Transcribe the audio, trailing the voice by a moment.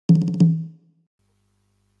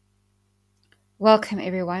Welcome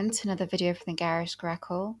everyone to another video from the Garage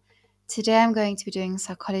Grackle. Today I'm going to be doing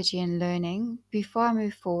psychology and learning. Before I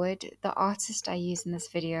move forward, the artist I use in this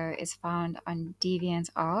video is found on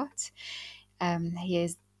DeviantArt. He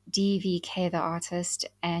is DVKtheartist,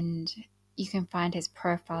 and you can find his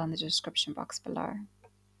profile in the description box below.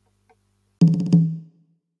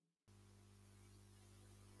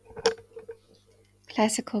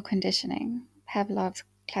 Classical conditioning, Pavlov's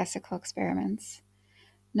classical experiments.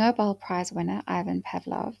 Nobel Prize winner Ivan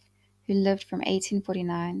Pavlov, who lived from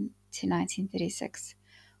 1849 to 1936,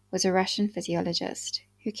 was a Russian physiologist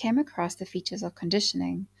who came across the features of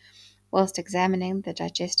conditioning whilst examining the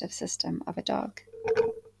digestive system of a dog.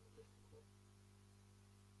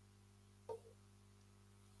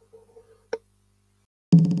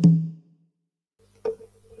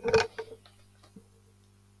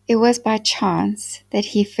 It was by chance that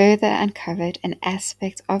he further uncovered an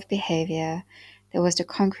aspect of behavior that was to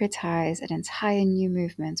concretize an entire new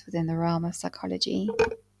movement within the realm of psychology.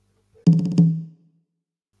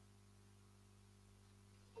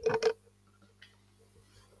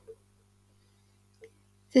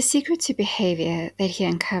 The secret to behavior that he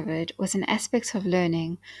uncovered was an aspect of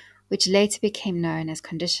learning which later became known as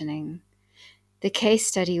conditioning. The case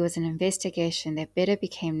study was an investigation that better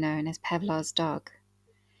became known as Pavlov's dog.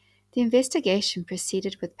 The investigation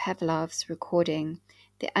proceeded with Pavlov's recording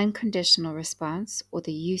the unconditional response, or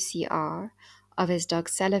the UCR, of his dog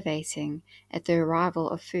salivating at the arrival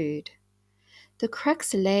of food. The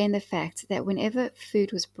crux lay in the fact that whenever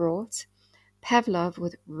food was brought, Pavlov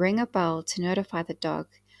would ring a bell to notify the dog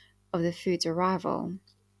of the food's arrival.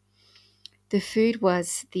 The food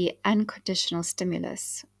was the unconditional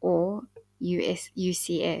stimulus, or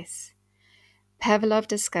UCS. Pavlov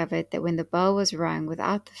discovered that when the bell was rung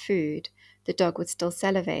without the food, the dog would still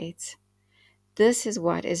salivate. This is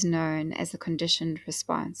what is known as the conditioned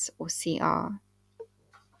response, or CR.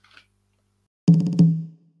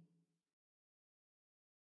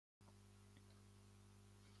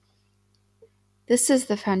 This is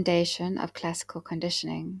the foundation of classical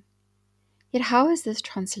conditioning. Yet how is this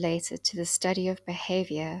translated to the study of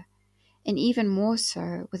behavior, and even more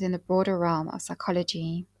so within the broader realm of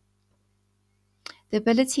psychology? The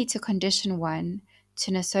ability to condition one to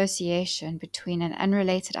an association between an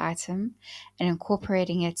unrelated item and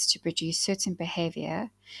incorporating it to produce certain behavior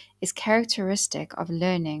is characteristic of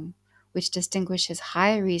learning, which distinguishes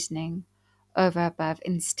higher reasoning over above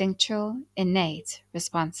instinctual, innate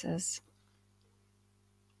responses.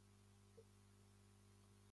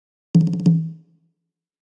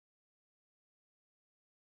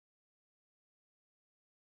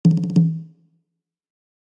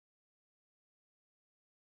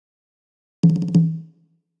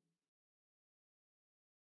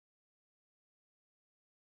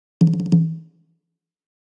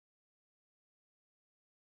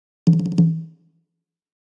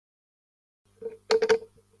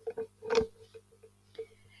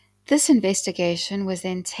 This investigation was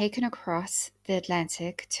then taken across the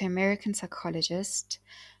Atlantic to American psychologist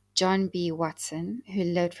John B. Watson, who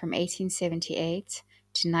lived from 1878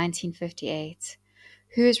 to 1958,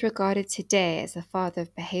 who is regarded today as the father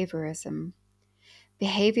of behaviorism.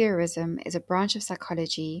 Behaviorism is a branch of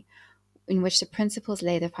psychology in which the principles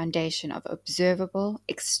lay the foundation of observable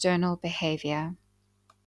external behavior.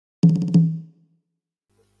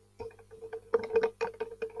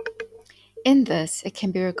 In this, it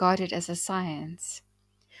can be regarded as a science,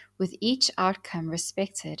 with each outcome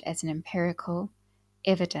respected as an empirical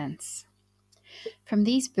evidence. From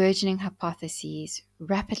these burgeoning hypotheses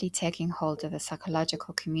rapidly taking hold of the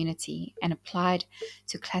psychological community and applied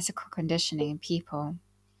to classical conditioning in people,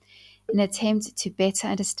 in an attempt to better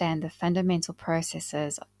understand the fundamental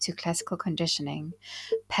processes to classical conditioning,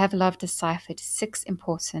 Pavlov deciphered 6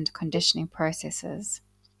 important conditioning processes: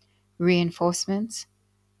 reinforcement,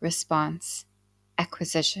 response,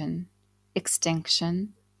 acquisition,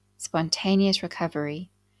 extinction, spontaneous recovery,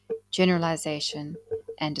 generalization,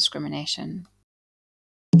 and discrimination.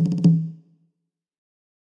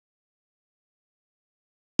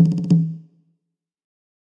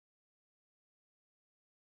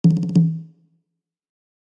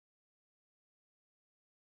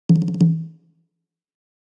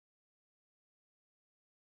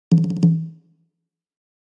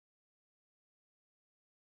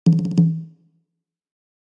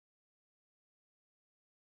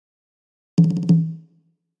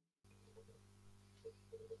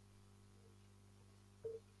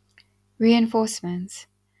 Reinforcement.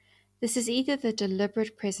 This is either the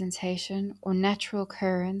deliberate presentation or natural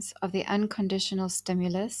occurrence of the unconditional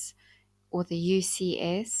stimulus, or the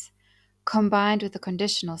UCS, combined with the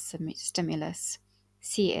conditional stimulus,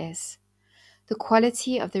 CS. The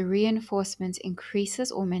quality of the reinforcement increases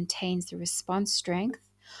or maintains the response strength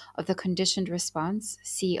of the conditioned response,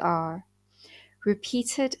 CR.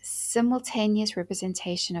 Repeated simultaneous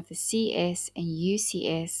representation of the CS and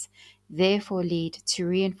UCS therefore lead to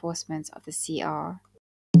reinforcement of the CR.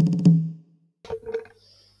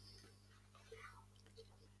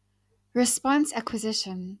 Response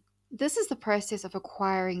acquisition. This is the process of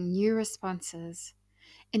acquiring new responses.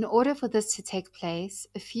 In order for this to take place,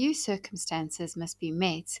 a few circumstances must be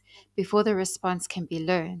met before the response can be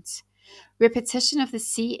learned. Repetition of the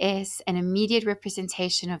CS and immediate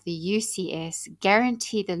representation of the UCS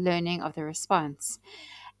guarantee the learning of the response.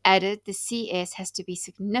 Added, the CS has to be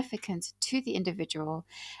significant to the individual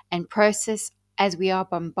and process as we are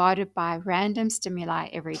bombarded by random stimuli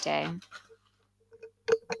every day.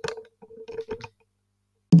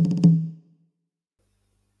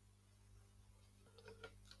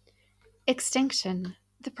 Extinction.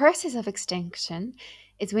 The process of extinction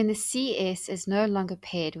is when the CS is no longer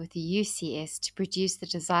paired with the UCS to produce the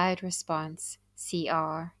desired response,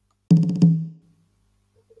 CR.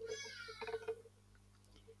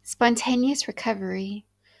 Spontaneous recovery.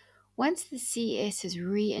 Once the CS is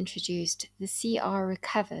reintroduced, the CR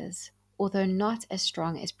recovers, although not as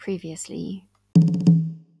strong as previously.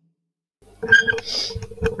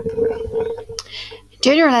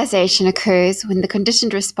 Generalization occurs when the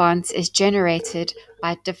conditioned response is generated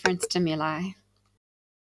by different stimuli.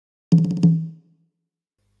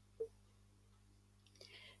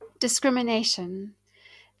 Discrimination.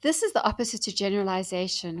 This is the opposite to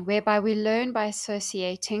generalization, whereby we learn by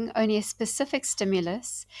associating only a specific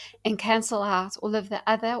stimulus and cancel out all of the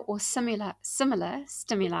other or similar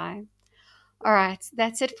stimuli. All right,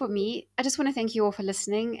 that's it for me. I just want to thank you all for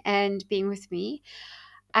listening and being with me.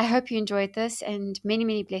 I hope you enjoyed this, and many,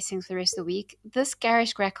 many blessings for the rest of the week. This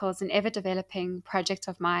Garish Grackle is an ever-developing project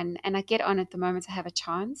of mine, and I get on at the moment I have a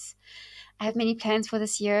chance. I have many plans for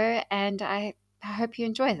this year, and I hope you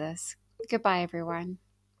enjoy this. Goodbye, everyone.